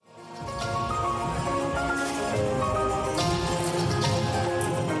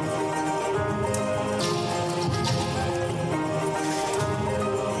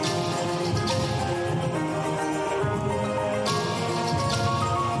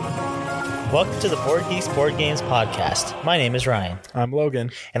Welcome to the Board Geeks Board Games Podcast. My name is Ryan. I'm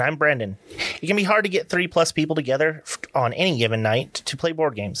Logan. And I'm Brendan. It can be hard to get 3+ people together on any given night to play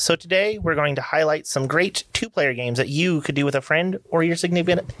board games. So today we're going to highlight some great 2-player games that you could do with a friend or your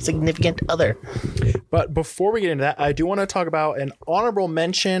significant other. But before we get into that, I do want to talk about an honorable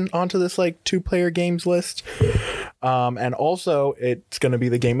mention onto this 2-player games list. And also it's going to be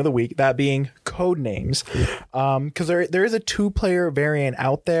the game of the week, that being Codenames. Because there is a 2-player variant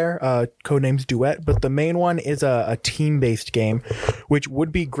out there, Codenames Duet, but the main one is a team-based game, which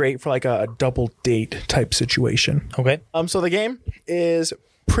would be great for a double date type situation. Okay. So the game is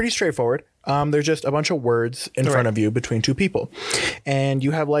pretty straightforward. There's just a bunch of words in front of you between two people, and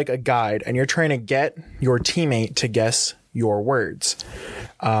you have a guide, and you're trying to get your teammate to guess your words.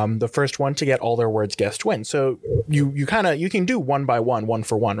 The first one to get all their words guessed wins. So you can do one by one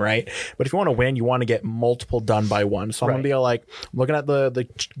for one, right? But if you want to win, you want to get multiple done by one. So I'm gonna be I'm looking at the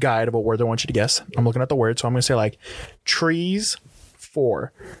guide of what words I want you to guess. I'm looking at the word, so I'm gonna say trees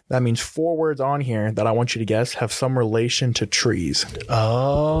 4. That means 4 words on here that I want you to guess have some relation to trees.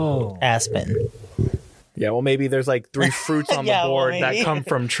 Oh, aspen. Yeah, well, maybe there's 3 fruits on the board that come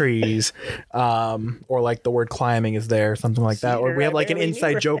from trees, or the word climbing is there, something like that. Or we have an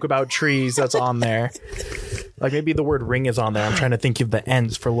inside joke about trees that's on there. Maybe the word ring is on there. I'm trying to think of the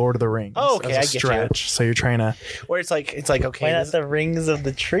ends for Lord of the Rings. Oh, okay, as a stretch. So you're trying to. Or it's okay. Why not the rings of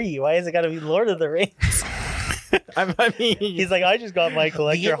the tree? Why has it got to be Lord of the Rings? I mean, he's I just got my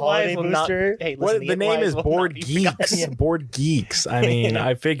collector holiday booster. The name is Board Geeks. Board Geeks. I mean,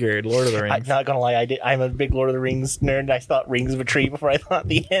 I figured Lord of the Rings. I'm not gonna lie, I'm a big Lord of the Rings nerd. I thought rings of a tree before I thought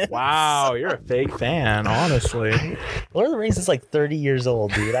the end. Wow, you're a fake fan, honestly. Lord of the Rings is 30 years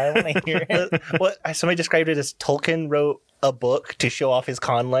old, dude. I want to hear it. What somebody described it as Tolkien wrote a book to show off his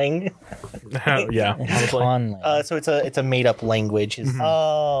conlang. Yeah, Conlang. So it's a made up language.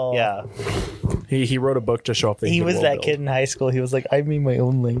 Oh, yeah. He wrote a book to show off. He was that kid in high school. He was I made my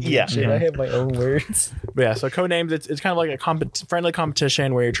own language. Yeah, I have my own words. But yeah, so Codenames, it's kind of a friendly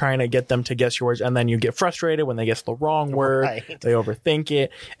competition where you're trying to get them to guess your words, and then you get frustrated when they guess the wrong word. Right. They overthink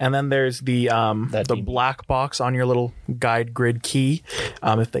it, and then there's the black box on your little guide grid key.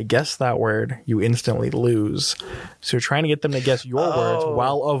 If they guess that word, you instantly lose. So you're trying to get them to guess your words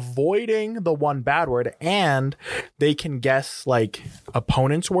while avoiding the one bad word, and they can guess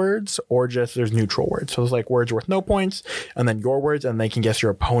opponent's words or just there's neutral words. So there's words worth no points, and then your words, and they can guess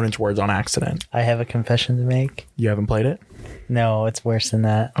your opponent's words on accident. I have a confession to make. You haven't played it? No, it's worse than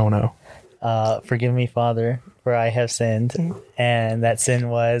that. Oh no. Forgive me, Father, for I have sinned. And that sin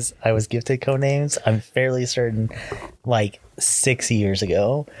was I was gifted Codenames. I'm fairly certain 6 years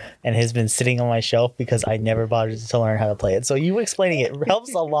ago, and has been sitting on my shelf because I never bothered to learn how to play it. So you explaining it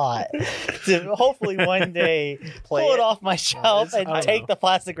helps a lot to hopefully one day pull it off my shelf and take the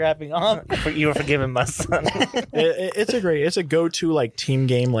plastic wrapping off. You were forgiven, my son. It's a go-to team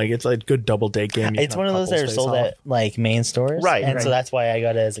game. It's a good double date game. It's one of those that are sold at main stores, right? And so that's why I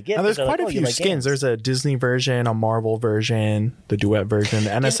got it as a gift. And there's quite a few skins. Games. There's a Disney version, a Marvel version, the Duet version, the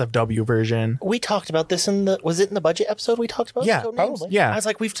NSFW version. We talked about this in the budget episode? We talked about probably. Yeah, I was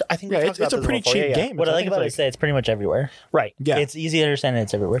I think we talked about it's a pretty cheap game. What I like about it is that it's pretty much everywhere. Right. Yeah, it's easy to understand and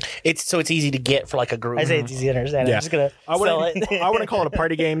it's everywhere. It's easy to get for a group. I say it's easy to understand. Yeah. I'm just gonna sell it. I wouldn't call it a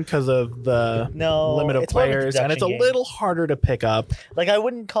party game because of the limit of players, and it's a little harder to pick up. I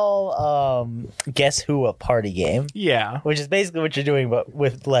wouldn't call Guess Who a party game. Yeah, which is basically what you're doing, but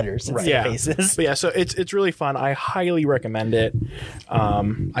with letters instead of faces. But yeah, so it's really fun. I highly recommend it.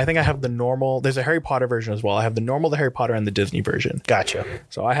 I think I have the normal. There's a Harry Potter version as well. I have the normal, the Harry Potter, and the Disney version. Gotcha.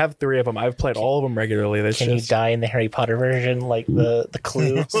 So I have 3 of them. I've played all of them regularly. Can you die in the Harry Potter version, the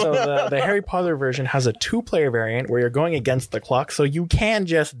clue? So the Harry Potter version has a 2-player variant where you're going against the clock, so you can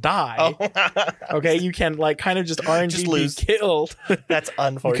just die. Okay, you can kind of just RNG just lose. Be killed. That's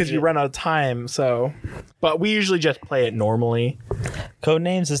unfortunate because you run out of time. So, but we usually just play it normally.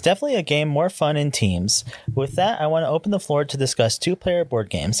 Codenames is definitely a game more fun in teams. With that, I want to open the floor to discuss 2-player board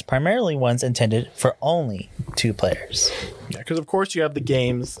games, primarily ones intended for only 2 players. Yeah, because of course you have the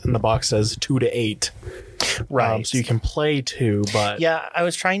games and the box says 2 to 8. Right. So you can play 2, but yeah, I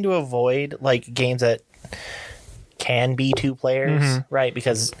was trying to avoid games that can be 2 players, right?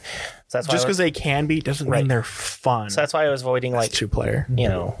 Because that's why just because they can be doesn't mean they're fun. So that's why I was avoiding 2-player.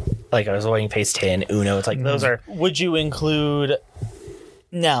 I was avoiding Phase 10, Uno. It's those are. Would you include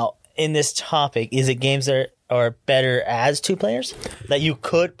now in this topic? Is it games that or better as 2 players that you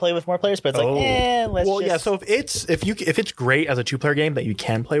could play with more players, but it's let's Well, just... yeah. So if it's great as a 2-player game that you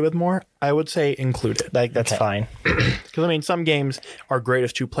can play with more, I would say include it. Like that's fine. Because I mean, some games are great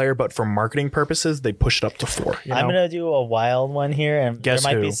as 2-player, but for marketing purposes, they push it up to 4. You know? I'm gonna do a wild one here, and Guess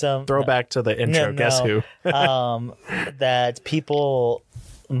there might who? be some Throwback to the intro. Guess who? that people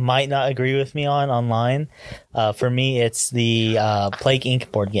might not agree with me on online. For me, it's the Plague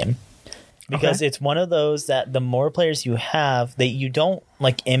Inc. board game. Because it's one of those that the more players you have, that you don't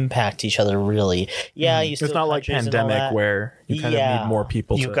like impact each other really. Yeah, you still It's not like Pandemic where you kind of need more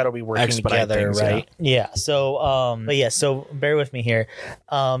people. You've got to be working together, things, right? Yeah. So, but yeah. So bear with me here.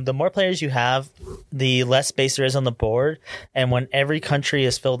 The more players you have, the less space there is on the board, and when every country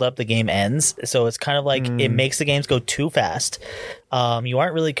is filled up, the game ends. So it's kind of like it makes the games go too fast. You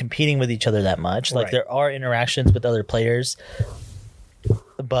aren't really competing with each other that much. Like there are interactions with other players,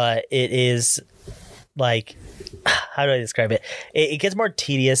 but it is like, how do I describe it? It gets more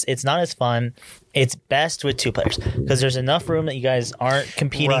tedious. It's not as fun. It's best with 2 players because there's enough room that you guys aren't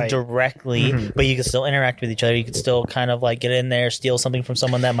competing directly, but you can still interact with each other. You can still kind of like get in there, steal something from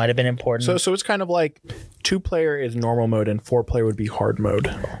someone that might have been important. So it's kind of like 2-player is normal mode and 4-player would be hard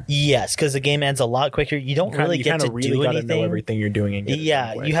mode. Yes, because the game ends a lot quicker. You don't really get to do anything. Know everything you're doing. And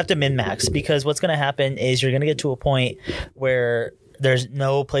you have to min-max because what's going to happen is you're going to get to a point where there's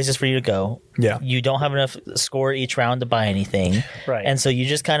no places for you to go. Yeah. You don't have enough score each round to buy anything. Right. And so you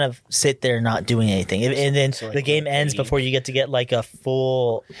just kind of sit there not doing anything. And then the game ends before you get to get like a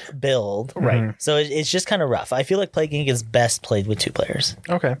full build. Right. So it's just kind of rough. I feel like Plague Inc. is best played with 2 players.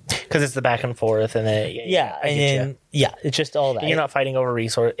 Okay. Because it's the back and forth and then it's just all that. And you're not fighting over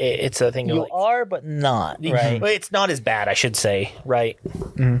resource. It's a thing. You are, but not, right? Well, it's not as bad, I should say, right?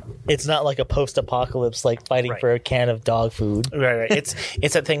 It's not like a post-apocalypse like fighting for a can of dog food. Right.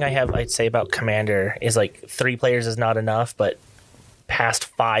 It's a thing I'd say about Commander is like 3 players is not enough, but past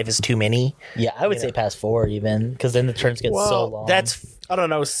 5 is too many. Yeah, I would say past 4 even, because then the turns get so long. I don't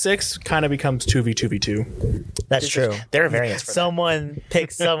know. 6 kind of becomes 2v2v2. That's true. There are variants for someone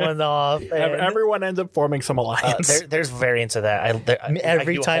picks someone off. And everyone ends up forming some alliance. there's variants of that.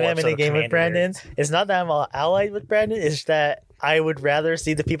 Every time I'm in a game with Brandon, it's not that I'm allied with Brandon, it's that I would rather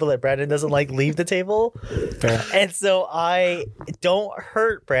see the people that Brandon doesn't like leave the table. Fair. And so I don't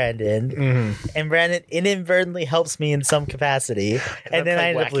hurt Brandon, and Brandon inadvertently helps me in some capacity, and then I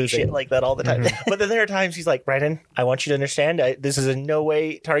end up losing. Shit like that all the time. But then there are times he's like, Brandon, I want you to understand, this is in no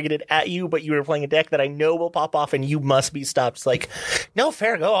way targeted at you, but you are playing a deck that I know will pop off and you must be stopped. It's like, no,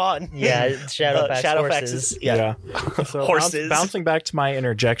 fair, go on. Yeah, Shadowfax horses. Yeah. So horses. Bouncing back to my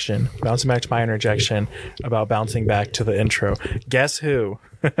interjection about bouncing back to the intro. Guess who?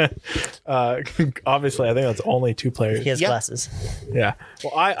 Obviously, I think that's only 2 players. He has glasses. Yeah.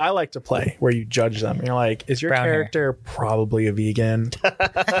 Well, I like to play where you judge them. You're like, is your Brown character probably a vegan?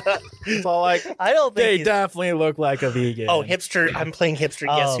 It's all like, I don't think they definitely look like a vegan. Oh, hipster! I'm playing hipster.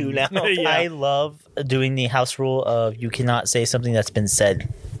 Guess who now? Yeah. I love doing the house rule of you cannot say something that's been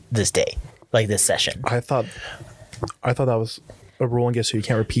said this day, like this session. I thought that was a rule in Guess Who you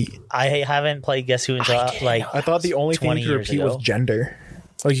can't repeat. I haven't played Guess Who until I thought the only thing you could repeat was gender.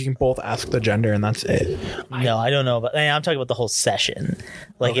 Like you can both ask the gender and that's it. No, I don't know, but I'm talking about the whole session.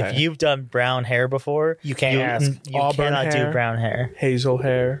 Like if you've done brown hair before, you can't ask. You cannot do brown hair, hazel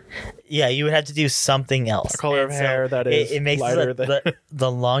hair. Yeah, you would have to do something else. A color of hair that is it makes lighter than the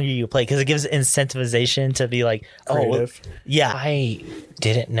longer you play, because it gives incentivization to be like, creative. Yeah. I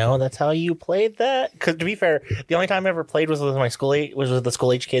didn't know that's how you played that. Because to be fair, the only time I ever played was with my school age, was with the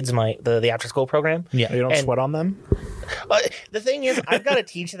school age kids, the after school program. Yeah, you don't sweat on them. The thing is, I've got to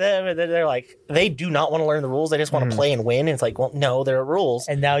teach them, and they're like, they do not want to learn the rules. They just want to play and win. And it's like, well, no, there are rules.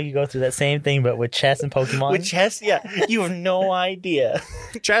 And now you go through that same thing, but with chess and Pokemon. With chess, yeah, you have no idea.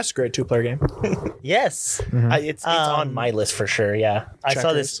 Chess, great 2-player game. Yes, it's on my list for sure. Yeah, I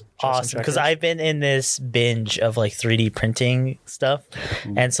saw this awesome because I've been in this binge of like 3D printing stuff,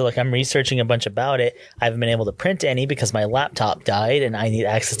 and so like I'm researching a bunch about it. I haven't been able to print any because my laptop died, and I need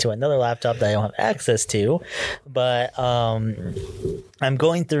access to another laptop that I don't have access to. But I'm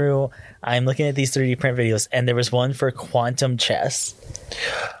going through. I'm looking at these 3D print videos, and there was one for quantum chess.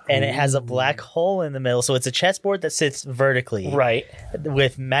 And it has a black hole in the middle. So it's a chessboard that sits vertically. Right.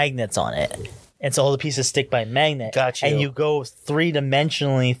 With magnets on it. And so all the pieces stick by magnet. Got you. And you go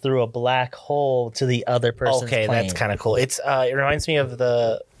 3-dimensionally through a black hole to the other person's plane. That's kind of cool. It's it reminds me of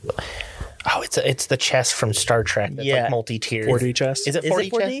the... Oh, it's the chess from Star Trek. That's like multi-tiered. 4D chess? Is it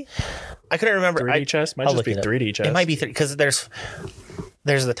 4D chess? I couldn't remember. 3D chess? Might just be 3D chess. It might be 3D because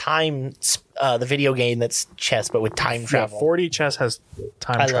there's the time, the video game that's chess, but with time travel. 4D chess has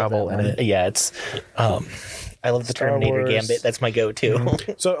time travel in it. Yeah, it's I love the Star Terminator Wars. Gambit. That's my go-to.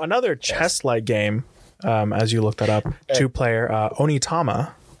 So another chess-like game, as you look that up, 2-player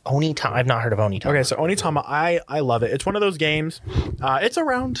Onitama. Onitama. I've not heard of Onitama. Okay, so Onitama, I love it. It's one of those games. It's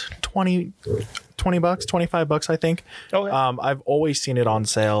around $20, $25, I think. Okay. I've always seen it on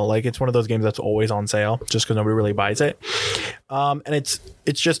sale. Like, it's one of those games that's always on sale just because nobody really buys it. And it's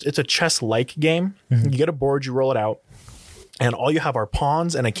a chess-like game. You get a board, you roll it out, and all you have are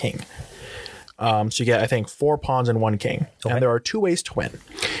pawns and a king. So you get, I think, 4 pawns and 1 king. Okay. And there are 2 ways to win.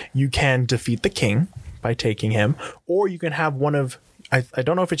 You can defeat the king by taking him, or you can have one of... I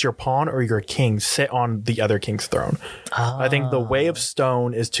don't know if it's your pawn or your king sit on the other king's throne. I think the way of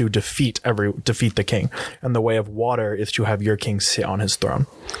stone is to defeat the king, and the way of water is to have your king sit on his throne.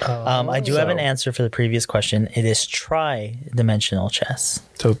 I do have an answer for the previous question. It is tri-dimensional chess.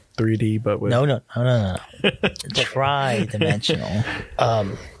 So 3D, but with... No. Tri-dimensional.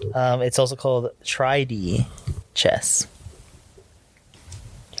 It's also called tri-D chess.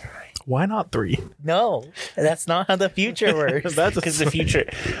 Why not 3? No, that's not how the future works. That's Because the future.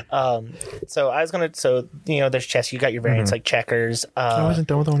 So I was gonna. So there's chess. You got your variants like checkers. I wasn't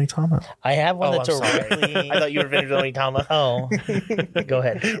done with Onitama. I have one that's I'm sorry. directly. I thought you were finished with Onitama. Oh, go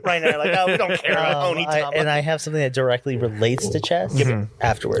ahead. Right now, like, no, we don't care about Onitama. I have something that directly relates to chess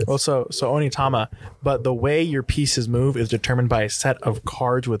afterwards. Well, so Onitama, but the way your pieces move is determined by a set of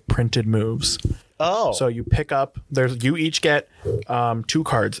cards with printed moves. Oh, So you pick up, you each get 2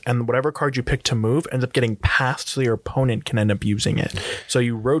 cards, and whatever card you pick to move ends up getting passed so your opponent can end up using it. So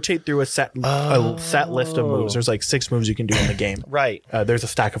you rotate through a set list of moves. There's like 6 moves you can do in the game. right. There's a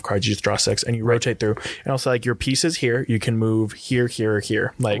stack of cards, you just draw 6, and you rotate through. And also, like, your pieces here, you can move here, here, or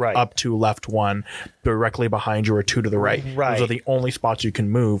here. Like, Right. up to left 1, directly behind you, or 2 to the right. Right. Those are the only spots you can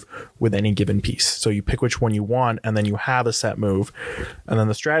move with any given piece. So you pick which one you want, and then you have a set move. And then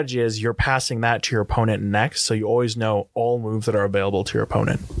the strategy is you're passing that to your opponent next, so you always know all moves that are available to your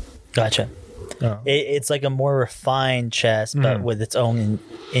opponent. Gotcha. It's like a more refined chess, but with its own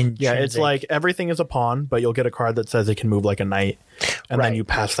intrinsic... Yeah, it's like everything is a pawn, but you'll get a card that says it can move like a knight, and then you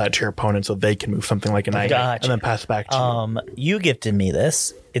pass that to your opponent so they can move something like a knight, Gotcha. and then pass it back to you. You gifted me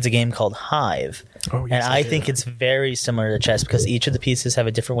this. It's a game called Hive. Oh, yes, and I I did. think it's very similar to chess because each of the pieces have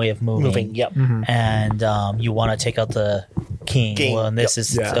a different way of moving. Yep. And you want to take out the king. King. Well, and this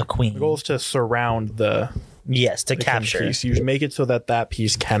is a queen. The goal is to surround the Yes, to king capture. piece. You make it so that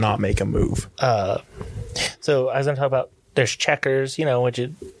piece cannot make a move. So I was going to talk about there's checkers, which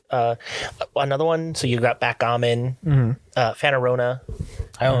is another one. So you got backgammon, Fanarona.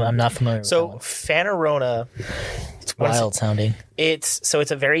 I'm not familiar with that So one. Fanarona, It's wild sounding. it's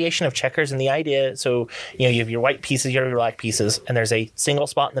a variation of checkers, and the idea. So you have your white pieces, you have your black pieces, and there's a single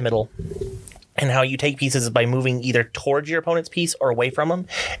spot in the middle. And how you take pieces is by moving either towards your opponent's piece or away from them,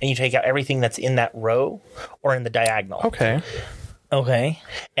 and you take out everything that's in that row or in the diagonal. Okay. Okay.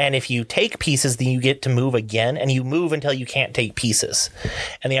 And if you take pieces, then you get to move again, and you move until you can't take pieces.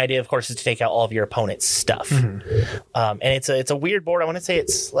 And the idea, of course, is to take out all of your opponent's stuff. And it's a weird board. I want to say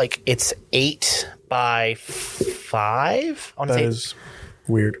it's 8 by 5. I want to That say is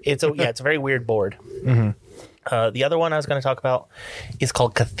weird. it's a very weird board. The other one I was going to talk about is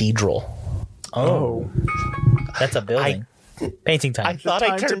called Cathedral. Oh. That's a building. Painting time. I thought I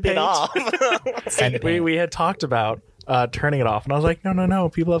time to turned it paint. off. It's time to paint. We had talked about turning it off, and I was like, no.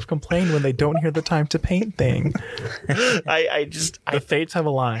 People have complained when they don't hear the time to paint thing. The fates have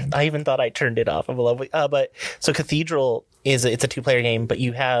aligned. I even thought I turned it off. I'm in love with, but so Cathedral it's a 2-player game, but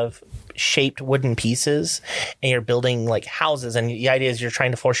you have shaped wooden pieces, and you're building like houses. And the idea is you're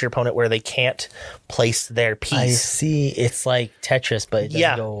trying to force your opponent where they can't place their piece. I see. It's like Tetris, but it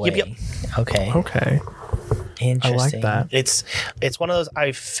doesn't go away. Yep. Okay. I Interesting. like that. It's one of those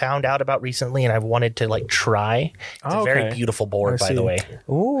I found out about recently, and I've wanted to like try. It's a very beautiful board, by the way.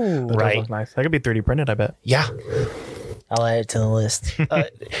 Ooh. That does Right. look nice. That could be 3D printed, I bet. Yeah. I'll add it to the list. I'm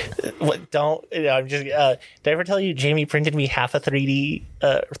just. Did I ever tell you Jamie printed me half a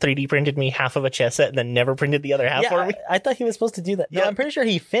 3D printed me half of a chess set and then never printed the other half for me? I thought he was supposed to do that. No, Yeah. I'm pretty sure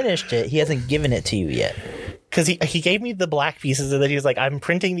he finished it. He hasn't given it to you yet. Because he gave me the black pieces and then he was like, I'm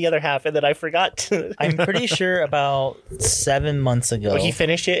printing the other half, and then I forgot to. I'm pretty sure about 7 months ago. He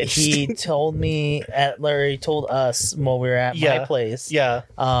finished it. He told me he told us while we were at my place. Yeah.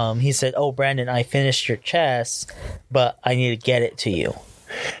 He said, "Oh, Brandon, I finished your chess, but I need to get it to you."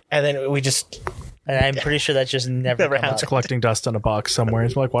 And then we just. And I'm pretty sure that's just never come happened. up. Collecting dust in a box somewhere.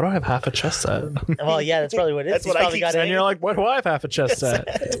 It's like, why do I have half a chess set? Well, yeah, that's probably what it is. That's He's what I probably keep got saying. And you're like, why do I have half a chess set?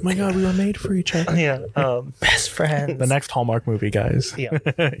 Oh my god, we were made for each other. Yeah. best friends. The next Hallmark movie, guys. Yeah.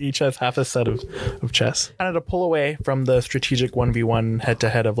 Each has half a set of chess. Kind of to pull away from the strategic 1v1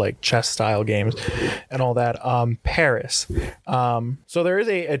 head-to-head of like chess style games and all that. Paris. So there is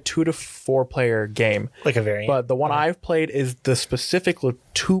a 2 to 4 player game. Like a variant. But the one I've played is the specific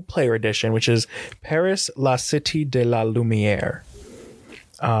 2-player edition, which is Paris, la Cité de la Lumière,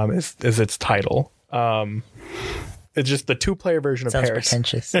 is its title. It's just the 2-player version of Sounds Paris.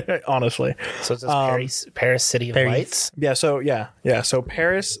 pretentious. Honestly. So it's Paris City of Paris. Lights. Yeah, so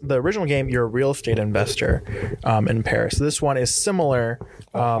Paris, the original game, you're a real estate investor in Paris. This one is similar,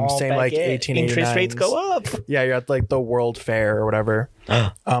 same like 1889. Interest rates go up. Yeah, you're at like the World Fair or whatever.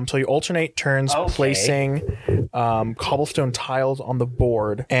 So you alternate turns placing cobblestone tiles on the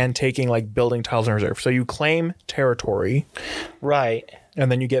board and taking like building tiles in reserve. So you claim territory, Right.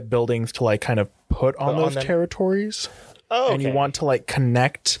 and then you get buildings to like kind of put on those territories. Oh, okay. And you want to like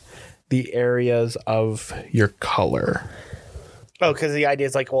connect the areas of your color. Oh, because the idea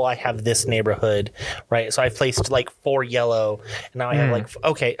is like, well, I have this neighborhood, right? So I placed like 4 yellow, and now I have like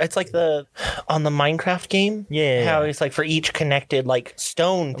okay, it's like on the Minecraft game, how it's like for each connected like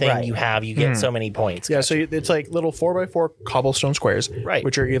stone thing you have, you get so many points. Yeah, so it's like little 4x4 cobblestone squares, Right.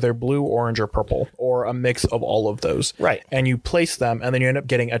 which are either blue, orange, or purple, or a mix of all of those. Right. And you place them, and then you end up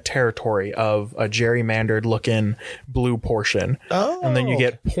getting a territory of a gerrymandered looking blue portion. Oh. And then you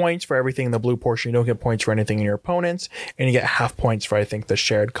get points for everything in the blue portion. You don't get points for anything in your opponents, and you get half points for I think the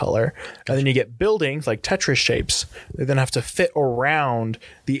shared color. And then you get buildings like Tetris shapes. They then have to fit around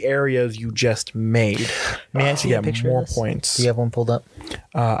the areas you just made. May I see a get picture more of this? points. Do you have one pulled up?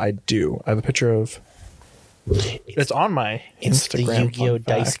 I do. I have a picture of. It's on my It's the Instagram. Yu-Gi-Oh fun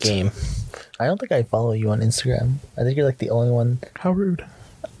dice fact. game. I don't think I follow you on Instagram. I think you're like the only one. How rude.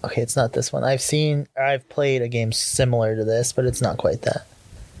 Okay, it's not this one. I've played a game similar to this, but it's not quite that.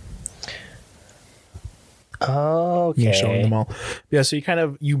 Okay. Me showing them all. Yeah, so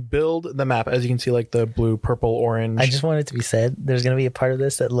you build the map, as you can see, like the blue, purple, orange. I just want it to be said, there's going to be a part of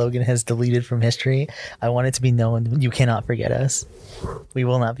this that Logan has deleted from history. I want it to be known, you cannot forget us. We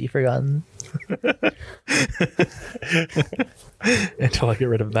will not be forgotten. Until I get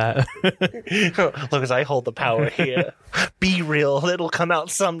rid of that. Look, as I hold the power here. Be real. It'll come out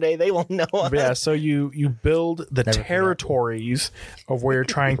someday. They will know us. But yeah, so you build the territories of where you're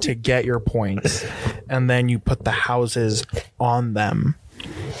trying to get your points, and then you put the houses on them.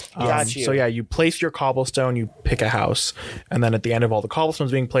 Got you. So yeah, you place your cobblestone, you pick a house, and then at the end of all the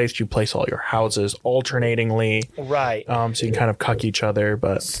cobblestones being placed, you place all your houses alternatingly. Right. So you can kind of cuck each other,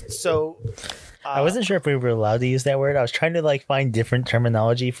 but So I wasn't sure if we were allowed to use that word. I was trying to like find different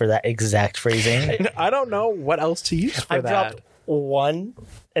terminology for that exact phrasing. I don't know what else to use for I that. dropped one,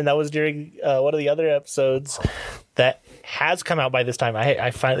 and that was during one of the other episodes that has come out by this time.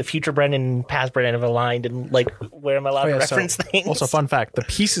 I find the future Brendan and past Brendan have aligned, and like, where am I allowed to reference things? Also, fun fact: the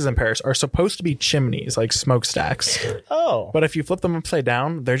pieces in Paris are supposed to be chimneys, like smokestacks. Oh, But if you flip them upside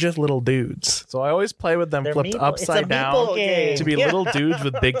down, they're just little dudes. So I always play with them They're flipped meeple- upside it's a down meeple game. to be little dudes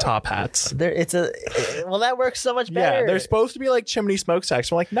with big top hats. Well, that works so much better. Yeah, they're supposed to be like chimney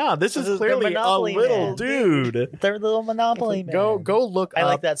smokestacks. I'm like, nah, this is is the clearly a Monopoly little man. dude. They're little Monopoly man. Go look. I up,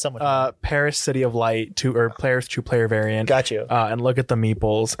 like that so much more. Paris City of Light Players 2-player variant. Got you. And look at the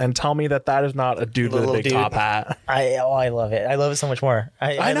meeples and tell me that is not a dude with a Little big dude. top hat. I love it. I love it so much more.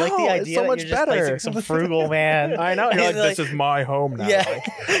 I know, like the it's idea so that much you're just better. placing some frugal man. I know. You're like, this is my home now. Yeah,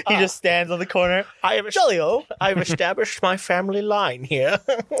 Like, he just stands on the corner. I have I've established my family line here.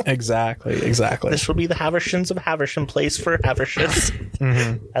 exactly. This will be the Havershams of Haversham Place for Havershams.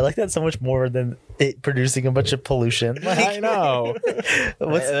 I like that so much more than it producing a bunch of pollution. I know. There's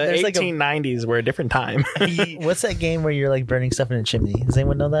The like 1890s were a different time. what's that game where you're like burning stuff in a chimney? Does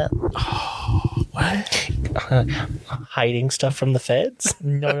anyone know that? Hiding stuff from the feds.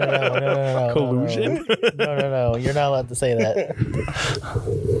 No. Collusion? No. You're not allowed to say that.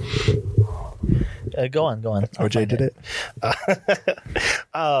 Go on. OJ did it.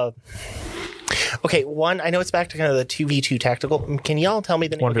 Okay, I know it's back to kind of the 2v2 tactical. Can y'all tell me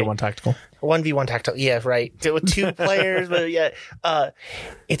the name? 1v1 tactical. 1v1 tactical. Yeah, right. With 2 players, but yeah.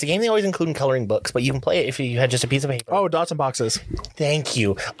 It's a game they always include in coloring books, but you can play it if you had just a piece of paper. Oh, dots and boxes. Thank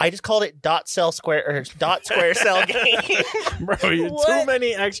you. I just called it dot square cell game. Bro, you too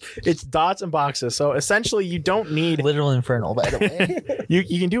many it's dots and boxes. So essentially you don't need Literal Infernal, by the way.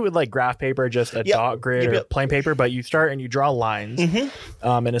 you can do it with like graph paper, just a dot grid or plain paper, but you start and you draw lines in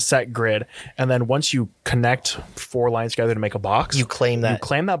a set grid, and then once you connect 4 lines together to make a box, You claim that.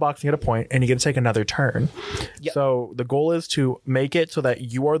 box and get a point, and you get to take another turn. Yep. So the goal is to make it so that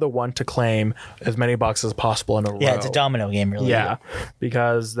you are the one to claim as many boxes as possible in a row. Yeah, it's a domino game, really. Yeah,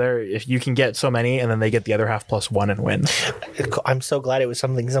 because if you can get so many, and then they get the other half plus one and win. I'm so glad it was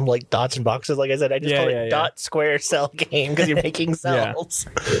some like dots and boxes. Like I said, I just called it dot square cell game because you're making cells.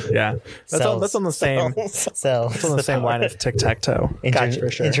 Yeah, that's on the same. Cells. It's on the same line as tic-tac-toe. Gotcha.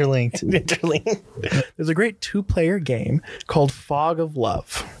 For sure. Interlinked. Interlinked. There's a great 2-player game called Fog of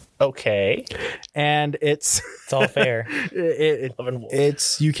Love. Okay. And it's all fair.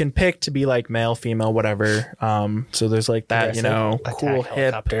 It's you can pick to be like male, female, whatever. So there's like that, cool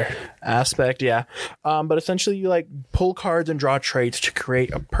hip aspect. Yeah. But essentially you like pull cards and draw traits to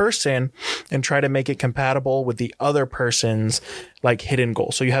create a person and try to make it compatible with the other person's like hidden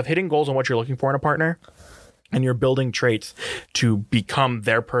goals. So you have hidden goals on what you're looking for in a partner. And you're building traits to become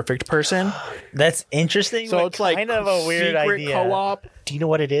their perfect person. That's interesting. So it's like kind of a weird idea. Co-op. Do you know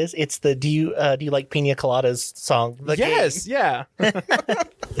what it is? It's the do you like Pina Colada's song? Yes, yeah.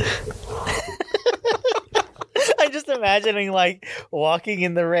 I'm just imagining like walking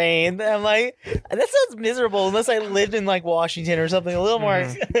in the rain. I'm like, that sounds miserable unless I lived in like Washington or something a little more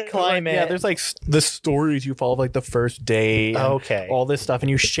climate. Yeah, there's like the stories you follow, like the first day. Okay. All this stuff, and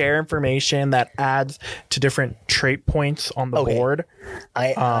you share information that adds to different trait points on the board.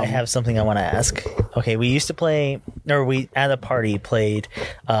 I have something I want to ask. Okay, we used to play, or we at a party played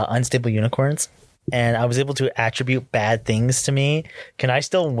Unstable Unicorns. And I was able to attribute bad things to me. Can I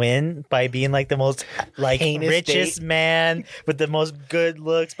still win by being like the most like heinous richest man with the most good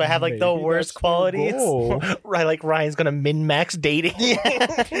looks, but have like the worst qualities? Right, like Ryan's gonna min-max dating.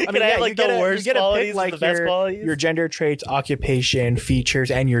 I mean, I have like the worst qualities, like the best qualities. Your gender traits, occupation,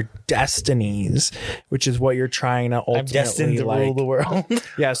 features, and your destinies, which is what you're trying to ultimately. I'm destined to rule the world.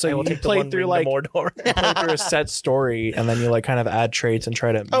 Yeah, so you play through like you play through a set story, and then you like kind of add traits and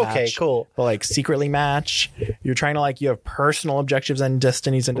try to match. Okay, cool. But like secretly match. You're trying to like you have personal objectives and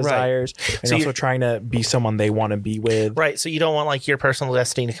destinies and desires, and so you're also trying to be someone they want to be with. Right. So you don't want like your personal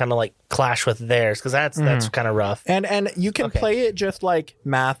destiny to kind of like clash with theirs because that's kind of rough. And you can play it just like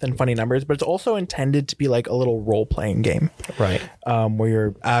math and funny numbers, but it's also intended to be like a little role playing game, right? Where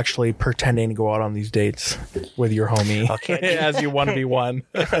you're actually pretending to go out on these dates with your homie as you 1v1.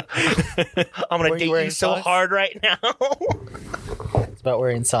 I'm gonna date you so hard right now. It's about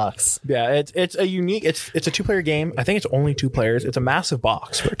wearing socks. Yeah, it's a unique. It's a 2-player game. I think it's only 2 players. It's a massive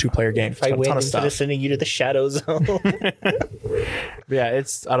box for a 2-player game. If I win, instead of sending you to the shadow zone. Yeah,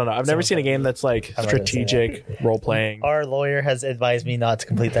 I don't know. I've never seen a game that's like strategic role playing. Our lawyer has advised me not to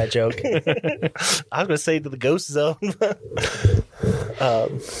complete that joke. I was gonna say to the ghost zone.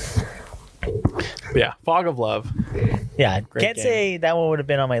 Yeah, Fog of Love. Yeah, can't say that one would have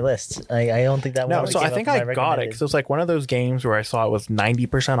been on my list. I don't think that one. No, so I think I got it because it was like one of those games where I saw it was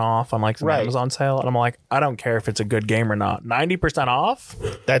 90% off on like some Amazon sale, and I'm like, I don't care if it's a good game or not. 90% off.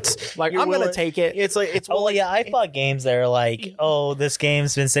 That's like I'm gonna take it. It's like it's. Oh yeah, I bought games that are like, oh, this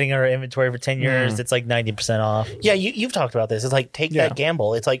game's been sitting in our inventory for 10 years. It's like 90% off. Yeah, you've talked about this. It's like take that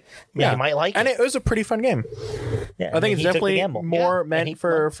gamble. It's like you might like it, and it was a pretty fun game. Yeah, I think it's definitely more meant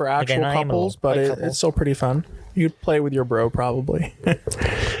for actual couples, but it's still pretty fun. You'd play with your bro probably.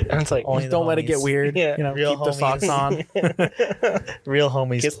 And it's like just don't let it get weird. Yeah. Real keep the socks on. Real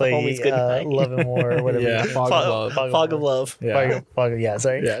homies Kiss play Love and War or whatever. Yeah, Fog of Love. Fog of Love. Yeah,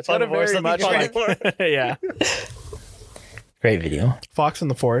 sorry. Yeah, it's not a very much like. Yeah. Great video. Fox in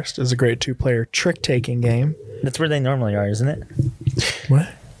the Forest is a great 2-player trick-taking game. That's where they normally are, isn't it? What?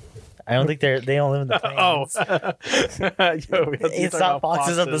 I don't think they don't live in the plains. It's not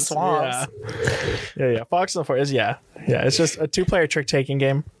Foxes of the Swamps. Yeah. Fox in the Forest is it's just a 2-player trick-taking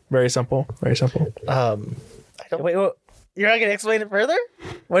game. Very simple. Very simple. Wait, you're not gonna explain it further?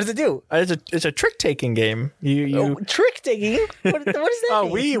 What does it do? It's a trick-taking game. You trick taking? What does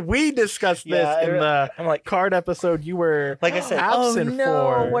that mean? We discussed this in the card episode. You were like I said absent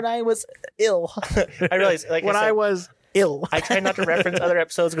for when I was ill. I realized I was ill. I try not to reference other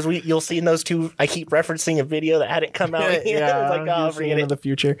episodes because you'll see in those two. I keep referencing a video that hadn't come out yet. Yeah, it's like, oh, forget it. In the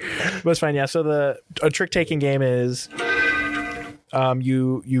future, but it's fine. Yeah. So a trick taking game is.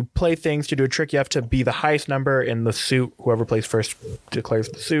 You play things to do a trick. You have to be the highest number in the suit. Whoever plays first declares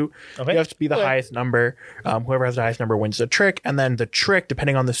the suit. Okay. You have to be the highest number. Whoever has the highest number wins the trick. And then the trick,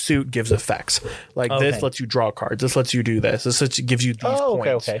 depending on the suit, gives effects. Like this lets you draw cards. This lets you do this. This gives you these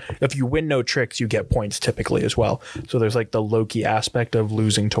points. Okay. If you win no tricks, you get points typically as well. So there's like the Loki aspect of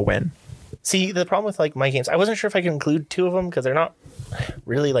losing to win. See, the problem with like my games, I wasn't sure if I could include 2 of them because they're not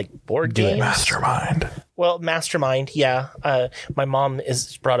really like board games. Mastermind. Well, Mastermind, yeah. My mom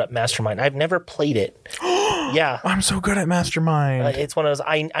is brought up Mastermind. I've never played it. Yeah. I'm so good at Mastermind. It's one of those,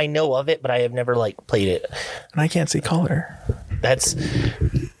 I know of it, but I have never like played it. And I can't see color. That's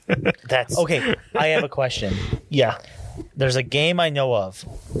Okay, I have a question. Yeah. There's a game I know of.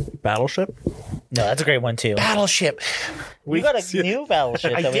 Battleship? No, that's a great one too. Battleship. We got a new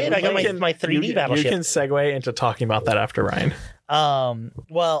Battleship. I that we did. I got played. my 3D Battleship. You can segue into talking about that after Ryan.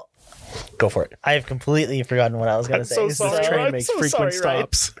 Well, Go for it. I have completely forgotten what I was going to say. so sorry. This train I'm makes so frequent sorry, Ryan.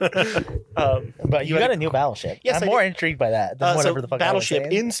 stops. But you got a new Battleship. Yes, I'm I more did. intrigued by that than whatever So the fuck Battleship I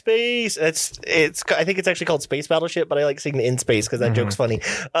was saying. in space. It's. I think it's actually called Space Battleship, but I like saying in space because that joke's funny.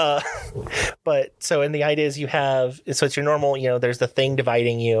 But so, and the idea is you have. So it's your normal. There's the thing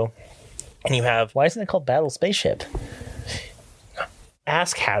dividing you, and you have. Why isn't it called Battle Spaceship?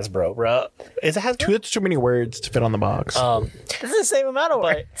 Ask Hasbro, bro. Is it Hasbro? That's too many words to fit on the box. It's the same amount of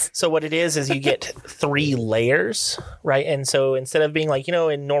But words. so what it is you get 3 layers, right? And so instead of being like,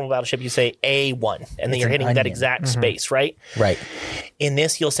 in normal Battleship, you say A1, and then you're an hitting that onion. exact space, right? Right. In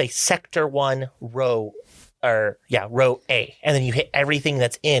this, you'll say Sector 1, row A. And then you hit everything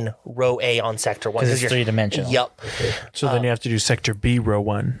that's in row A on Sector 1. Because it's 3-dimensional. Yup. so then you have to do Sector B, row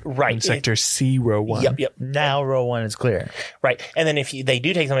 1. Right. And Sector C, row 1. Yep. Now row 1 is clear. Right. And then if they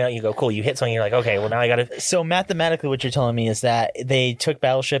do take something out, you go, cool, you hit something, you're like, okay, well, now I got to. So mathematically, what you're telling me is that they took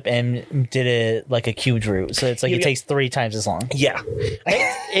Battleship and did it like a cubed route. So it's like it takes 3 times as long. Yeah.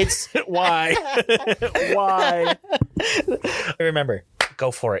 It's. Why? Why? Remember,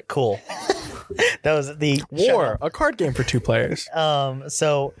 Go for it. Cool. that was the War, a card game for 2 players.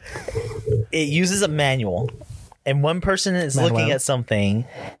 So it uses a manual, and one person is Manuel. looking at something,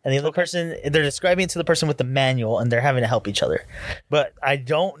 and the other person, they're describing it to the person with the manual, and they're having to help each other. But I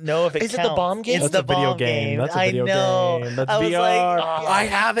don't know if it Is it the counts. bomb game? It's That's the a video bomb game. That's a I video know. game. That's I was VR. like, I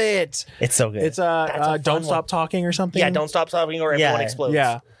have it. it's so good. It's That's a Don't fun Stop Talking or something. Yeah, don't stop stopping or everyone Yeah. explodes.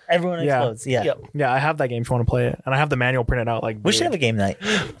 Yeah. Everyone Yeah. explodes. Yeah. Yep. Yeah, I have that game if you want to play it. And I have the manual printed out like We should have a game night.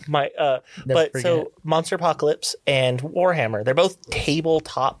 My Never but so forget. Monster Apocalypse and Warhammer, they're both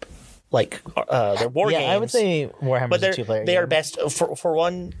tabletop they're war games. Yeah, I would say Warhammer's but a 2-player they are game. best for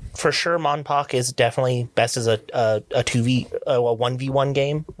one for sure. Monpoc is definitely best as a 1v1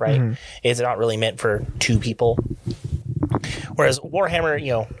 game, right? It's not really meant for 2 people. Whereas Warhammer,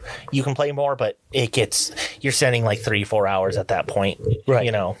 you can play more, but you're spending like 3-4 hours at that point,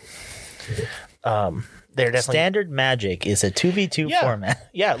 Right. They're definitely Standard Magic is a 2v2 format.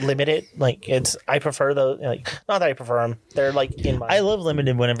 Yeah, limited. I prefer those. Not that I prefer them. They're in my I love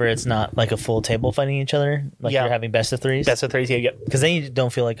limited whenever it's not like a full table fighting each other. Like Yeah. you're having best of 3s. best of 3s. Yeah, Because then you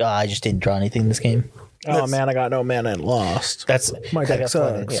don't feel like, I just didn't draw anything in this game. Oh man, I got no mana and lost. that's My deck that's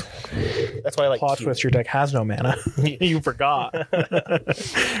why- sucks. That's why I like Plot cube. twist, your deck has no mana. You forgot.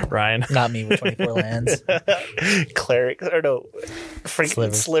 Ryan. Not me with 24 lands. clerics or no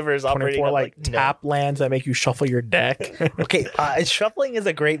freaking slivers operating 24 on, like tap lands that make you shuffle your deck. Okay, shuffling is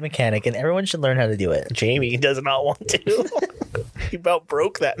a great mechanic, and everyone should learn how to do it. Jamie does not want to. He about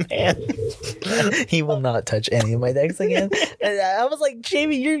broke that man. He will not touch any of my decks again. And I was like,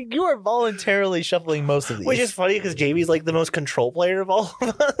 Jamie, you are voluntarily shuffling most of these. Which is funny because Jamie's the most control player of all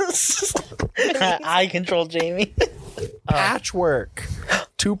of us. I control Jamie. Patchwork.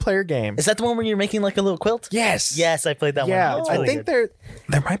 2-player game. Is that the one where you're making like a little quilt? Yes. Yes, I played that Yeah, one. It's I really think good.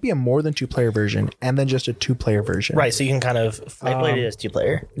 there might be a more than 2-player version and then just a 2-player version. Right, so you can kind of I played it as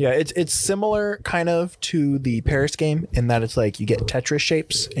 2-player. Yeah, it's similar kind of to the Paris game in that it's like you get Tetris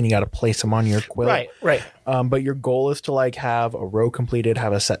shapes and you got to place them on your quilt. right. But your goal is to have a row completed,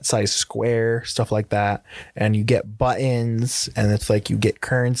 have a set size square, stuff like that, and you get buttons, and it's you get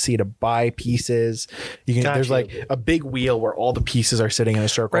currency to buy pieces. You can Got there's you. a big wheel where all the pieces are sitting in a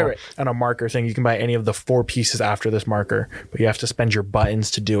circle, Right. and a marker saying you can buy any of the 4 pieces after this marker, but you have to spend your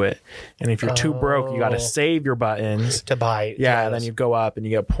buttons to do it. And if you're too broke, you got to save your buttons. To buy. Yeah, and then you go up and you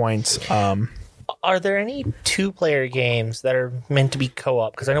get points. Are there any 2-player games that are meant to be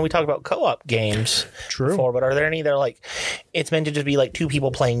co-op? Because I know we talked about co-op games before, but are there any that are it's meant to just be 2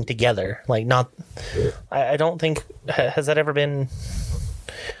 people playing together? Not. I don't think has that ever been.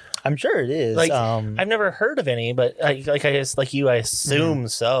 I'm sure it is. I've never heard of any, but I guess I assume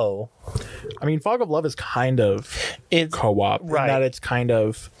so. I mean, Fog of Love is kind of It's co-op right. in that it's kind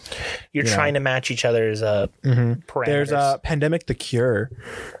of You're trying to match each other's parameters. there's Pandemic the Cure,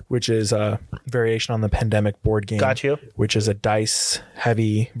 which is a variation on the Pandemic board game. Got you. Which is a dice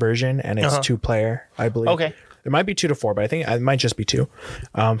heavy version, and it's 2-player, I believe. Okay. It might be 2 to 4, but I think it might just be 2.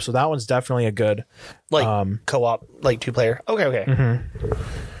 So that one's definitely a good. co-op, 2-player. Okay.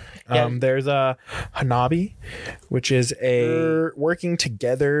 Yeah. There's a Hanabi, which is a working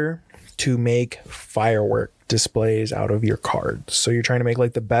together to make firework displays out of your cards. So you're trying to make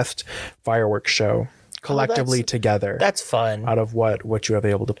the best fireworks show collectively together. That's fun. Out of what you have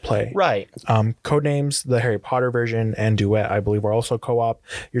able to play. Right. Codenames, the Harry Potter version, and Duet, I believe, are also co-op.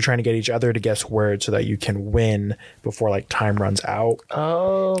 You're trying to get each other to guess words so that you can win before like time runs out.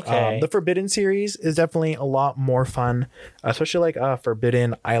 Okay. The Forbidden series is definitely a lot more fun, especially like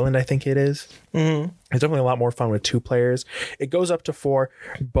Forbidden Island, I think it is. Mm-hmm. It's definitely a lot more fun with 2 players. It goes up to 4,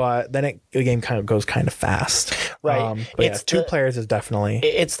 but then the game kind of goes kind of fast. Right. But yeah, 2 players is definitely...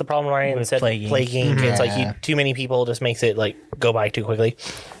 It's the problem where I said plaguing. Mm-hmm. It's like too many people just makes it like go by too quickly.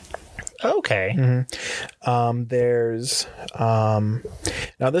 Okay. Mm-hmm. There's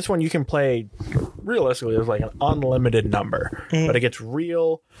now this one you can play realistically. There's like an unlimited number, but it gets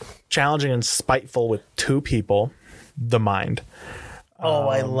real challenging and spiteful with 2 people. The Mind. Oh,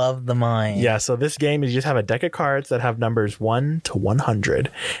 I love The Mind. Yeah, so this game is you just have a deck of cards that have numbers 1 to 100,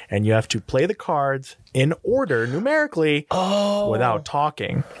 and you have to play the cards in order numerically without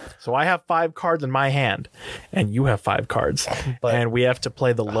talking. So I have 5 cards in my hand, and you have 5 cards, and we have to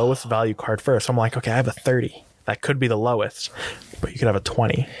play the lowest value card first. So I'm like, okay, I have a 30. That could be the lowest, but you could have a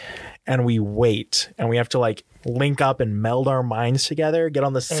 20. And we wait, and we have to like link up and meld our minds together, get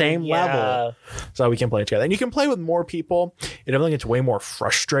on the same level so we can play together. And you can play with more people. It definitely gets way more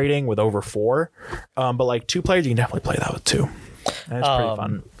frustrating with over 4. But like 2 players, you can definitely play that with 2. And it's pretty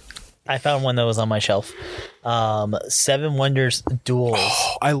fun. I found one that was on my shelf. 7 Wonders Duels.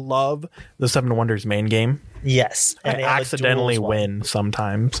 Oh, I love the 7 Wonders main game. Yes. And I accidentally win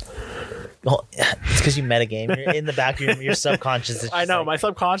sometimes. Well, it's because you metagame. You're in the back of your subconscious. I know. My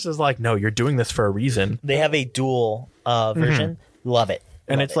subconscious is like, no, you're doing this for a reason. They have a dual version. Love it.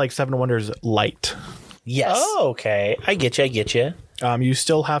 And it's like 7 Wonders Light. Yes. Oh, okay. I get you. You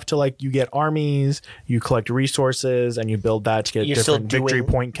still have to like, you get armies, you collect resources, and you build that to get different victory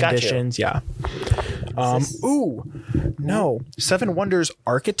point conditions. Yeah. No. 7 Wonders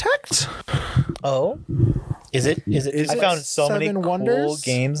Architect? Oh. Is it? I found so many cool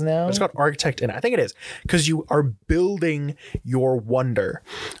games now. It's got Architect in it. I think it is because you are building your wonder.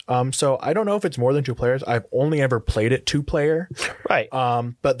 So I don't know if it's more than 2 players. I've only ever played it 2 player. Right.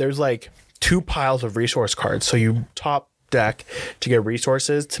 But there's like 2 piles of resource cards. So you top deck to get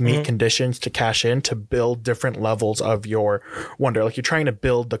resources, to meet conditions, to cash in, to build different levels of your wonder. Like you're trying to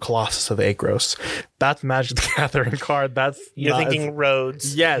build the Colossus of Akros. That's Magic the Gathering card. You're thinking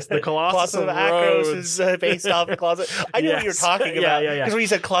roads. Yes, the Colossus of Akros is based off the Colossus. I knew what you were talking about. Yeah. Because when you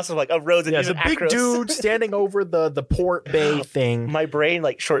said Colossus, I'm like, roads and it's a big Akros. dude standing over the port bay thing. My brain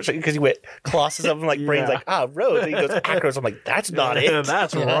like short because you went Colossus of like brain's like roads and he goes Akros. I'm like, that's not it.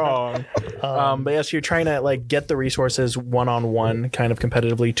 That's wrong. But yes, you're trying to like get the resources one-on-one kind of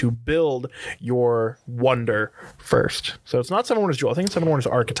competitively to build your wonder first. So it's not 7 Wonders Duel. I think it's 7 Wonders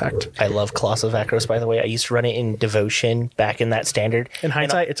Architect. I love Colossus of Akros, by the way. I used to run it in Devotion back in that standard. In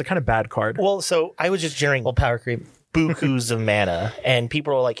hindsight, it's a kind of bad card. Well, so I was just jeering power creep. bukus of mana, and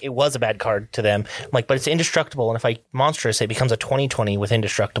people were like, it was a bad card to them. I'm like, but it's indestructible, and if I monstrous, it becomes a 20/20 with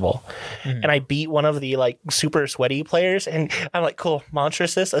indestructible. And I beat one of the like super sweaty players, and I'm like, cool,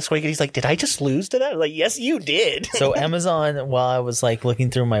 monstrous this. He's like, did I just lose to that? I'm like, yes, you did. So Amazon, while I was like looking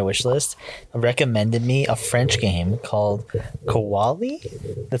through my wish list, recommended me a French game called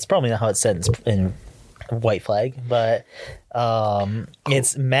Kowali. That's probably not how it's said in White Flag, but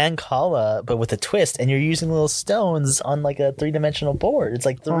it's Mancala but with a twist, and you're using little stones on like a 3-dimensional board. It's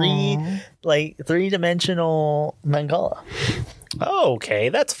like 3-dimensional Mancala. Oh, okay,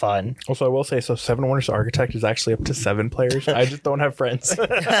 that's fun. Also, I will say, so 7 Wonders Architect is actually up to 7 players. I just don't have friends.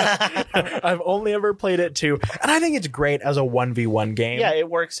 I've only ever played it 2, and I think it's great as a 1v1 game. Yeah, it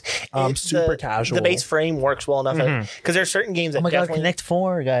works. Super casual. The base frame works well enough because there are certain games that Oh my god, Connect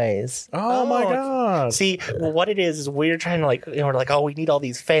 4, guys. Oh my god. See, what it is we're trying to like, we're like, we need all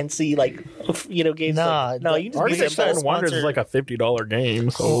these fancy like, games. Nah, no, you just Architect 7 Wonders is like a $50 game.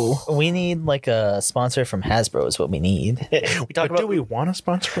 So we need like a sponsor from Hasbro is what we need. do we want a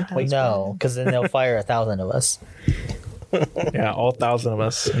sponsor from Hasbro? No, because then they'll fire 1,000 of us. Yeah, all 1,000 of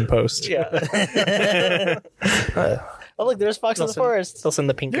us in post. Yeah. Oh, look, there's Fox in the Forest. They'll send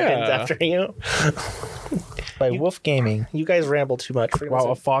the pink ribbons after you. By Wolf Gaming. You guys ramble too much.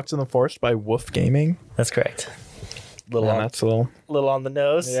 Wow, A Fox in the Forest by Wolf Gaming. That's correct. That's a little on the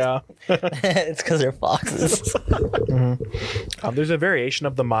nose. Yeah. It's because they're foxes. There's a variation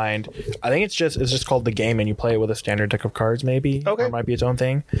of the Mind. I think it's just called the game, and you play it with a standard deck of cards, maybe. Okay. Or it might be its own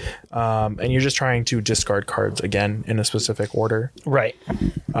thing. And you're just trying to discard cards again in a specific order. Right.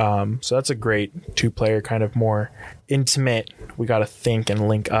 So that's a great 2-player kind of more intimate. We got to think and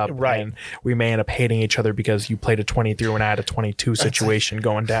link up. Right. And we may end up hating each other because you played a 23 and I had a 22 situation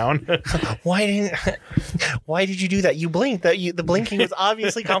going down. Why did you do that? You blinked. The blink blinking was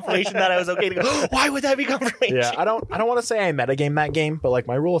obviously confirmation that I was okay to go. Why would that be confirmation? Yeah, I don't want to say I metagame that game, but like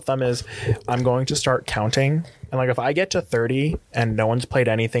my rule of thumb is I'm going to start counting. And like if I get to 30 and no one's played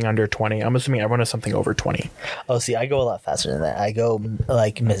anything under 20, I'm assuming everyone has something over 20. Oh, see, I go a lot faster than that. I go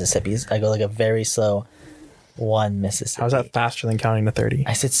like Mississippi's. I go like a very slow 1 Mississippi. How's that faster than counting to 30?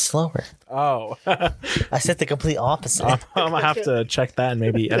 I said slower. Oh. I said the complete opposite. I'm going to have to check that and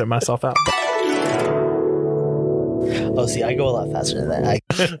maybe edit myself out. Oh, see, I go a lot faster than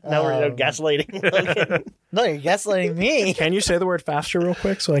that. Now we're gaslighting Logan. No, you're gaslighting me. Can you say the word faster real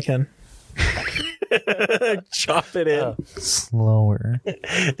quick so I can chop it in? Slower.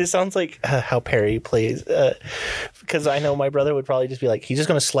 This sounds like how Perry plays, because I know my brother would probably just be like, he's just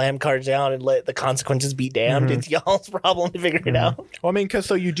going to slam cards down and let the consequences be damned. It's y'all's problem to figure it out. Well, I mean, because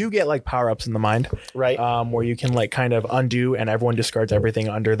so you do get like power-ups in the mind, Right. where you can like kind of undo and everyone discards everything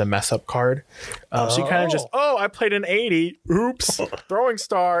under the mess-up card. So you kind of just, I played an 80. Oops. Throwing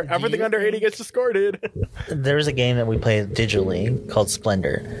star. Everything under 80 gets discarded. There was a game that we played digitally called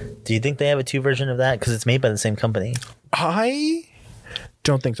Splendor. Do you think they have a 2 version of that? Because it's made by the same company. I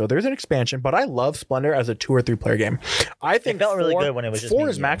don't think so. There's an expansion, but I love Splendor as a 2 or 3 player game. I think It felt really good when it was just 4 me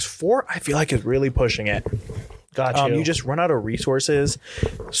is and max. 4, I feel like is really pushing it. Gotcha. You just run out of resources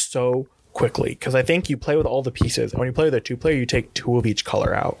so quickly because I think you play with all the pieces. And when you play with a 2-player, you take 2 of each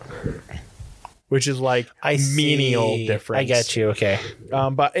color out, which is like I menial see. difference. I get you. Okay.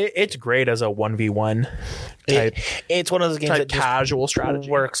 But it's great as a 1v1 type, It's one of those games type that just casual strategy.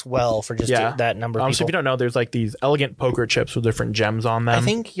 works well for just that number of people. So if you don't know, there's like these elegant poker chips with different gems on them. I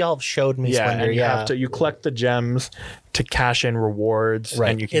think y'all have showed me yeah, Splendor. and you have to collect the gems to cash in rewards,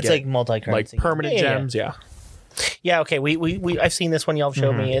 Right. and you can It's get like multi-currency. like permanent Yeah. gems. Yeah. Yeah, okay. We I've seen this one. Y'all have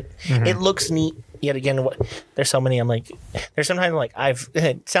showed me it. It looks neat. Yet again, there's so many. I'm like, there's sometimes I'm like,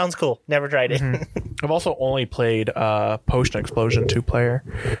 it sounds cool. Never tried it. I've also only played Potion Explosion 2-player.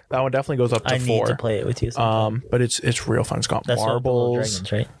 That one definitely goes up to I 4. need to play it with you sometime. But it's real fun. It's got That's what the little marbles.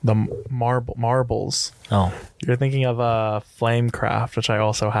 dragons, right? The marbles. Oh, You're thinking of Flamecraft, which I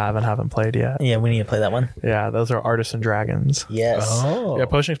also have and haven't played yet. yeah, we need to play that one. Yeah, those are artisan dragons. Yes. Oh. Yeah,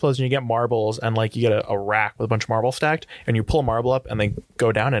 Potion Explosion, you get marbles, and like you get a rack with a bunch of marbles stacked, and you pull a marble up, and they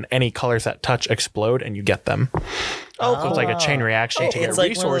go down, and any colors that touch explode, and you get them. Oh, So it's like a chain reaction to get It's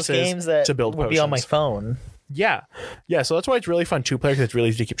like one of those resources games that to build would potions. be on my phone. Yeah. So that's why it's really fun 2-player, because it's really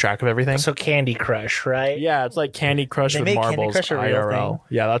easy to keep track of everything. So Candy Crush, right? Yeah, it's like Candy Crush They with made Candy marbles Crush a real IRL. thing.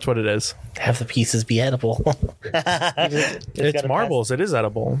 Yeah, that's what it is. Have the pieces be edible. It's marbles. It is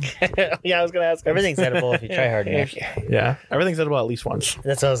edible. Yeah, I was gonna ask. Everything's edible if you try hard enough. Yeah, everything's edible at least once.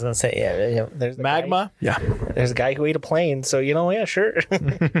 That's what I was gonna say. Yeah. There's the Magma. Yeah. Guy, there's a guy who ate a plane, so yeah, sure.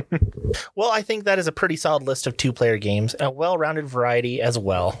 Well, I think that is a pretty solid list of 2-player games, a well-rounded variety as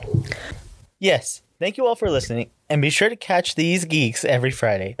well. Yes. Thank you all for listening, and be sure to catch these geeks every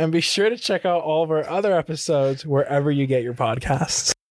Friday. And be sure to check out all of our other episodes wherever you get your podcasts.